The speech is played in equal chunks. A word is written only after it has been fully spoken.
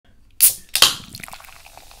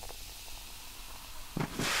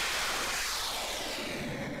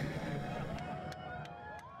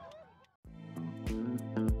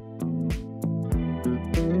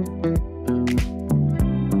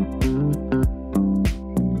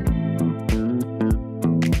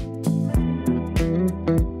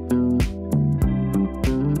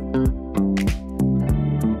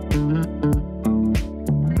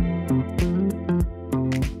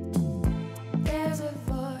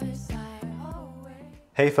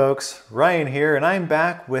Hey folks, Ryan here, and I'm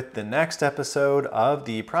back with the next episode of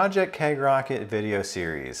the Project KegRocket video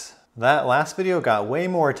series. That last video got way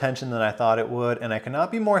more attention than I thought it would, and I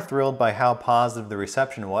cannot be more thrilled by how positive the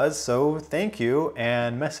reception was, so thank you,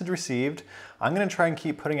 and message received. I'm going to try and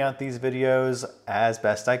keep putting out these videos as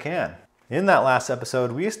best I can. In that last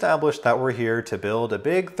episode, we established that we're here to build a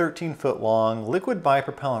big 13-foot long liquid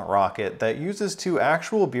bipropellant rocket that uses two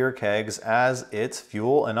actual beer kegs as its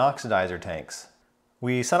fuel and oxidizer tanks.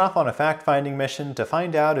 We set off on a fact-finding mission to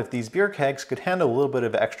find out if these beer kegs could handle a little bit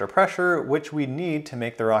of extra pressure, which we'd need to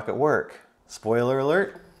make the rocket work. Spoiler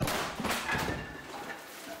alert.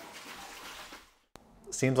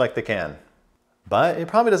 Seems like they can. But it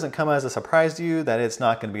probably doesn't come as a surprise to you that it's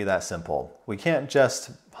not going to be that simple. We can't just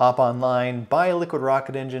hop online, buy a liquid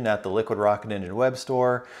rocket engine at the Liquid Rocket Engine web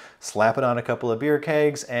store, slap it on a couple of beer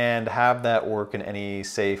kegs, and have that work in any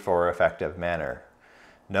safe or effective manner.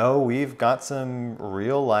 No, we've got some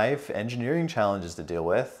real-life engineering challenges to deal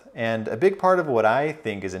with, and a big part of what I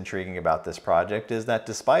think is intriguing about this project is that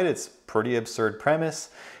despite its pretty absurd premise,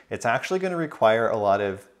 it's actually going to require a lot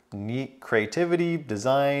of neat creativity,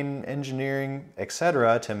 design, engineering,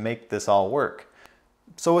 etc. to make this all work.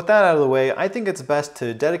 So with that out of the way, I think it's best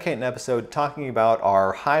to dedicate an episode talking about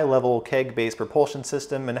our high-level keg-based propulsion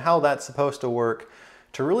system and how that's supposed to work,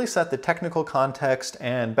 to really set the technical context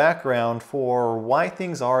and background for why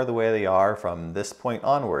things are the way they are from this point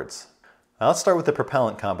onwards. Now let's start with the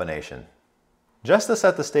propellant combination. Just to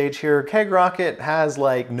set the stage here, KegRocket has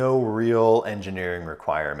like no real engineering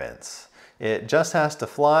requirements. It just has to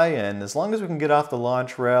fly, and as long as we can get off the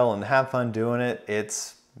launch rail and have fun doing it,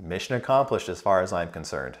 it's mission accomplished as far as I'm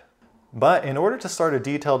concerned. But in order to start a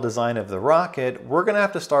detailed design of the rocket, we're going to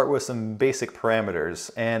have to start with some basic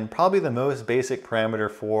parameters, and probably the most basic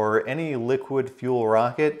parameter for any liquid fuel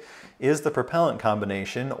rocket is the propellant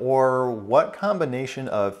combination, or what combination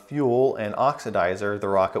of fuel and oxidizer the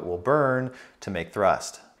rocket will burn to make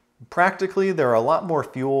thrust. Practically, there are a lot more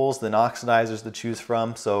fuels than oxidizers to choose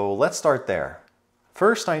from, so let's start there.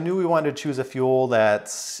 First, I knew we wanted to choose a fuel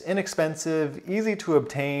that's inexpensive, easy to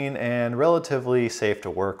obtain, and relatively safe to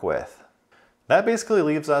work with. That basically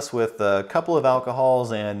leaves us with a couple of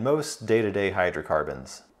alcohols and most day-to-day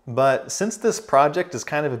hydrocarbons. But since this project is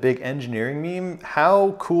kind of a big engineering meme,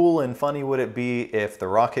 how cool and funny would it be if the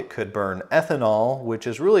rocket could burn ethanol, which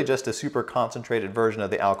is really just a super concentrated version of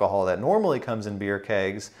the alcohol that normally comes in beer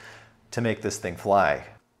kegs, to make this thing fly?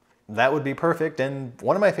 That would be perfect, and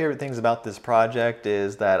one of my favorite things about this project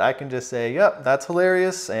is that I can just say, yep, that's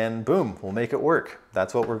hilarious, and boom, we'll make it work.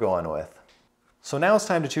 That's what we're going with. So now it's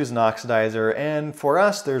time to choose an oxidizer, and for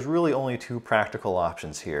us there's really only two practical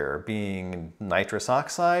options here, being nitrous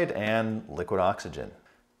oxide and liquid oxygen.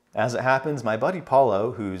 As it happens, my buddy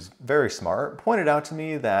Paulo, who's very smart, pointed out to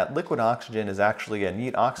me that liquid oxygen is actually a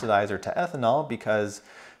neat oxidizer to ethanol because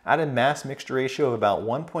at a mass mixture ratio of about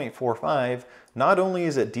 1.45, not only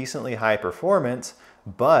is it decently high performance,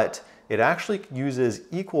 but it actually uses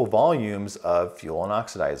equal volumes of fuel and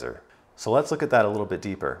oxidizer. So let's look at that a little bit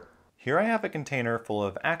deeper. Here I have a container full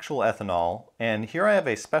of actual ethanol, and here I have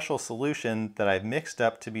a special solution that I've mixed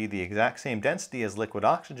up to be the exact same density as liquid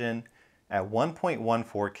oxygen at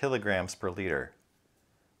 1.14 kilograms per liter.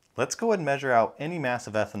 Let's go ahead and measure out any mass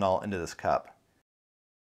of ethanol into this cup.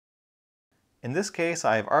 In this case,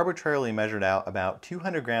 I have arbitrarily measured out about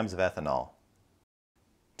 200 grams of ethanol.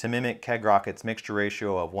 To mimic KegRocket's mixture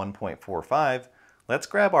ratio of 1.45, let's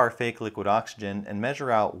grab our fake liquid oxygen and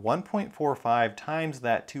measure out 1.45 times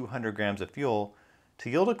that 200 grams of fuel to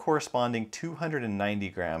yield a corresponding 290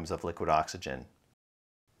 grams of liquid oxygen.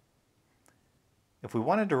 If we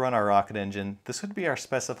wanted to run our rocket engine, this would be our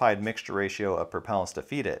specified mixture ratio of propellants to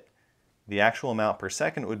feed it. The actual amount per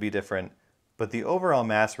second would be different, but the overall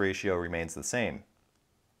mass ratio remains the same.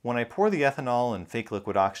 When I pour the ethanol and fake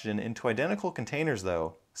liquid oxygen into identical containers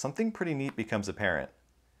though, something pretty neat becomes apparent.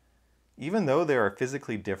 Even though there are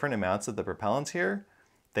physically different amounts of the propellants here,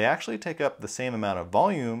 they actually take up the same amount of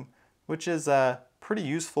volume, which is pretty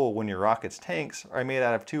useful when your rocket's tanks are made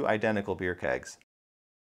out of two identical beer kegs.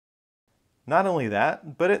 Not only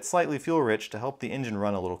that, but it's slightly fuel rich to help the engine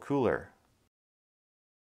run a little cooler.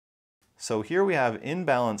 So here we have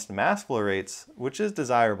imbalanced mass flow rates, which is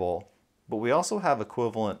desirable, but we also have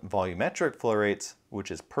equivalent volumetric flow rates,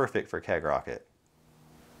 which is perfect for KegRocket.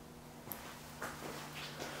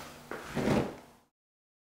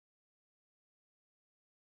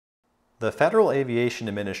 The Federal Aviation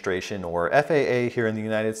Administration, or FAA here in the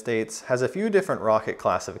United States, has a few different rocket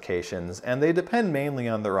classifications, and they depend mainly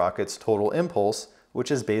on the rocket's total impulse,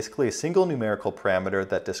 which is basically a single numerical parameter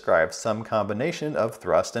that describes some combination of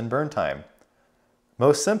thrust and burn time.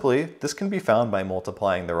 Most simply, this can be found by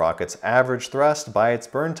multiplying the rocket's average thrust by its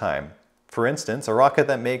burn time. For instance, a rocket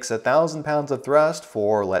that makes 1,000 pounds of thrust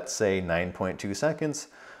for, let's say, 9.2 seconds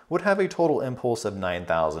would have a total impulse of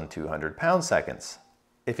 9,200 pound-seconds.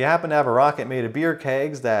 If you happen to have a rocket made of beer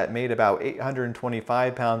kegs that made about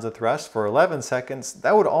 825 pounds of thrust for 11 seconds,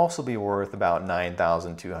 that would also be worth about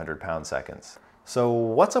 9,200 pound-seconds. So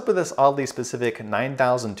what's up with this oddly specific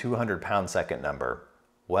 9,200 pound-second number?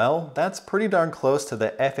 Well, that's pretty darn close to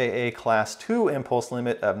the FAA Class 2 impulse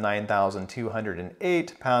limit of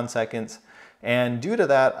 9,208 pound-seconds, and due to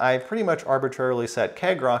that, I've pretty much arbitrarily set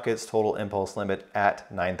KegRocket's total impulse limit at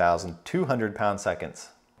 9,200 pound-seconds.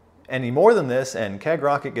 Any more than this, and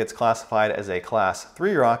KegRocket gets classified as a Class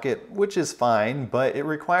 3 rocket, which is fine, but it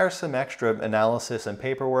requires some extra analysis and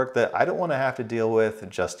paperwork that I don't want to have to deal with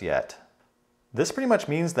just yet. This pretty much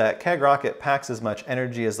means that KegRocket packs as much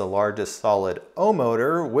energy as the largest solid O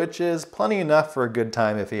motor, which is plenty enough for a good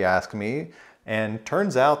time if you ask me, and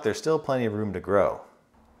turns out there's still plenty of room to grow.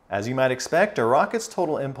 As you might expect, a rocket's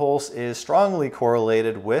total impulse is strongly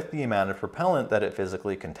correlated with the amount of propellant that it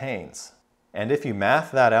physically contains. And if you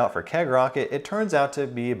math that out for KegRocket, it turns out to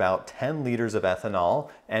be about 10 liters of ethanol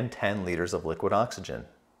and 10 liters of liquid oxygen.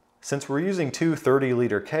 Since we're using two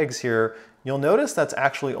 30-liter kegs here, you'll notice that's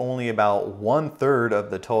actually only about 1/3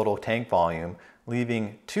 of the total tank volume,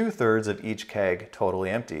 leaving 2/3 of each keg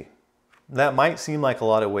totally empty. That might seem like a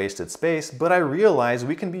lot of wasted space, but I realize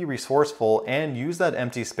we can be resourceful and use that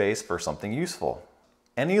empty space for something useful.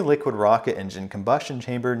 Any liquid rocket engine combustion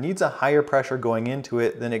chamber needs a higher pressure going into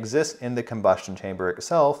it than exists in the combustion chamber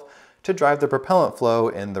itself to drive the propellant flow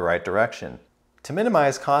in the right direction. To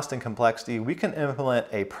minimize cost and complexity, we can implement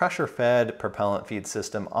a pressure-fed propellant feed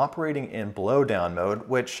system operating in blowdown mode,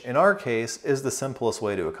 which in our case is the simplest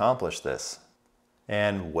way to accomplish this.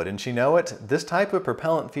 And wouldn't you know it, this type of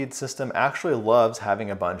propellant feed system actually loves having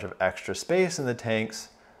a bunch of extra space in the tanks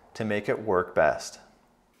to make it work best.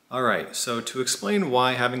 Alright, so to explain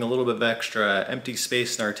why having a little bit of extra empty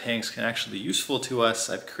space in our tanks can actually be useful to us,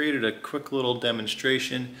 I've created a quick little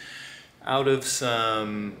demonstration out of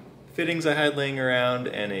some fittings I had laying around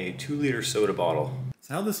and a 2-liter soda bottle.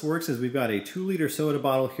 So how this works is we've got a 2-liter soda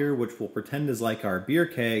bottle here, which we'll pretend is like our beer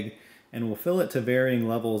keg, and we'll fill it to varying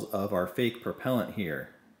levels of our fake propellant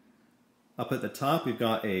here. Up at the top we've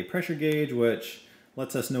got a pressure gauge, which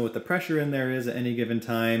lets us know what the pressure in there is at any given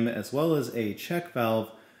time, as well as a check valve,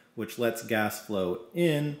 which lets gas flow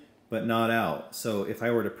in but not out. So if I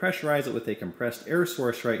were to pressurize it with a compressed air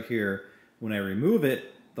source right here, when I remove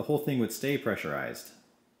it, the whole thing would stay pressurized.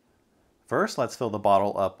 First, let's fill the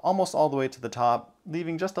bottle up almost all the way to the top,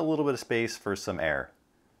 leaving just a little bit of space for some air.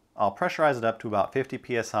 I'll pressurize it up to about 50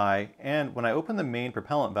 psi, and when I open the main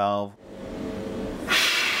propellant valve,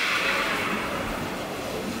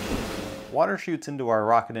 water shoots into our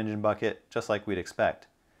rocket engine bucket just like we'd expect.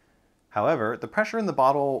 However, the pressure in the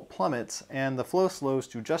bottle plummets and the flow slows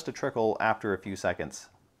to just a trickle after a few seconds.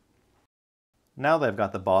 Now that I've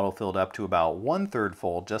got the bottle filled up to about 1/3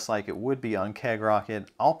 full, just like it would be on KegRocket,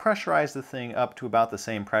 I'll pressurize the thing up to about the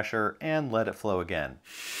same pressure and let it flow again.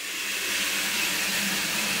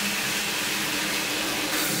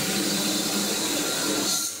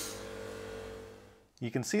 You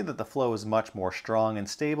can see that the flow is much more strong and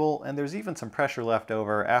stable, and there's even some pressure left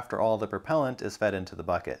over after all the propellant is fed into the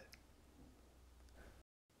bucket.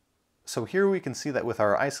 So here we can see that with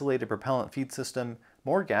our isolated propellant feed system,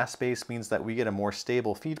 more gas space means that we get a more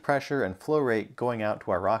stable feed pressure and flow rate going out to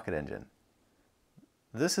our rocket engine.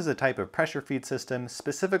 This is a type of pressure feed system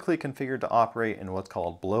specifically configured to operate in what's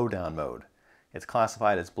called blowdown mode. It's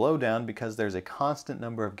classified as blowdown because there's a constant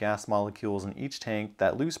number of gas molecules in each tank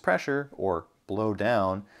that lose pressure, or blow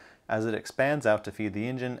down, as it expands out to feed the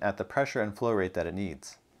engine at the pressure and flow rate that it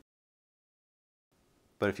needs.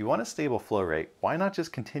 But if you want a stable flow rate, why not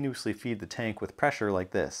just continuously feed the tank with pressure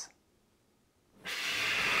like this?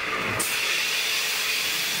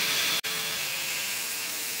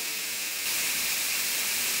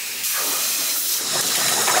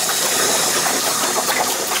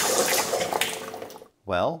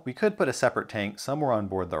 Well, we could put a separate tank somewhere on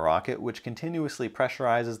board the rocket which continuously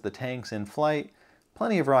pressurizes the tanks in flight.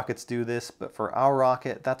 Plenty of rockets do this, but for our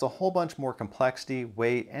rocket, that's a whole bunch more complexity,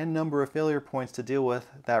 weight, and number of failure points to deal with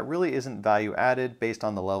that really isn't value added based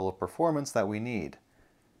on the level of performance that we need.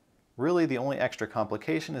 Really, the only extra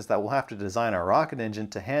complication is that we'll have to design our rocket engine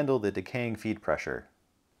to handle the decaying feed pressure.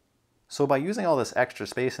 So by using all this extra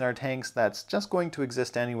space in our tanks that's just going to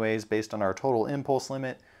exist anyways based on our total impulse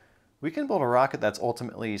limit, we can build a rocket that's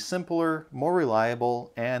ultimately simpler, more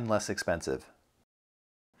reliable, and less expensive.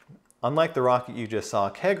 Unlike the rocket you just saw,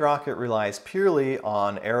 KegRocket relies purely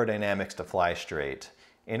on aerodynamics to fly straight.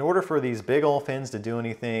 In order for these big ol' fins to do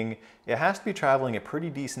anything, it has to be traveling at pretty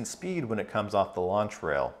decent speed when it comes off the launch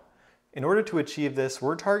rail. In order to achieve this,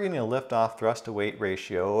 we're targeting a lift-off thrust-to-weight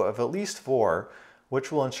ratio of at least 4,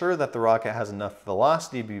 which will ensure that the rocket has enough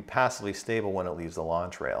velocity to be passively stable when it leaves the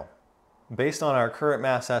launch rail. Based on our current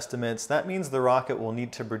mass estimates, that means the rocket will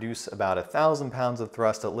need to produce about 1,000 pounds of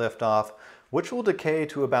thrust at liftoff, which will decay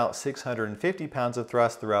to about 650 pounds of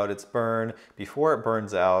thrust throughout its burn before it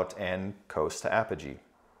burns out and coasts to apogee.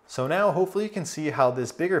 So now hopefully you can see how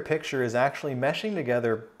this bigger picture is actually meshing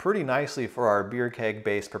together pretty nicely for our beer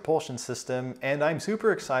keg-based propulsion system, and I'm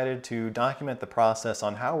super excited to document the process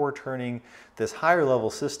on how we're turning this higher level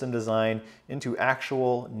system design into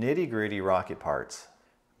actual nitty-gritty rocket parts.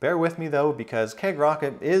 Bear with me though, because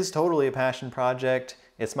KegRocket is totally a passion project.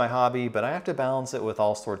 It's my hobby, but I have to balance it with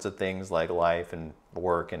all sorts of things like life and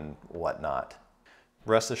work and whatnot.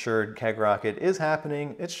 Rest assured, KegRocket is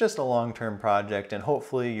happening. It's just a long-term project, and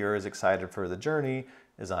hopefully you're as excited for the journey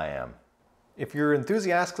as I am. If you're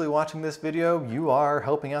enthusiastically watching this video, you are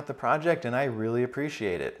helping out the project, and I really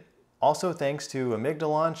appreciate it. Also, thanks to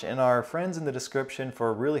AmygdaLaunch and our friends in the description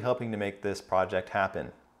for really helping to make this project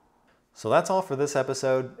happen. So that's all for this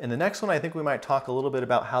episode. In the next one, I think we might talk a little bit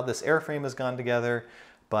about how this airframe has gone together,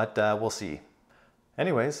 but we'll see.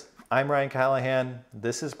 Anyways, I'm Ryan Callahan,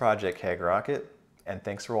 this is Project KegRocket, and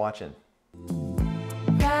thanks for watching.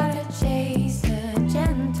 Gotta chase a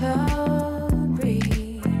gentle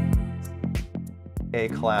breeze. A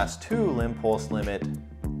class 2 limb pulse limit.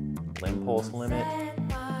 Set my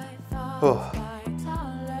thoughts by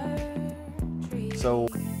taller trees. So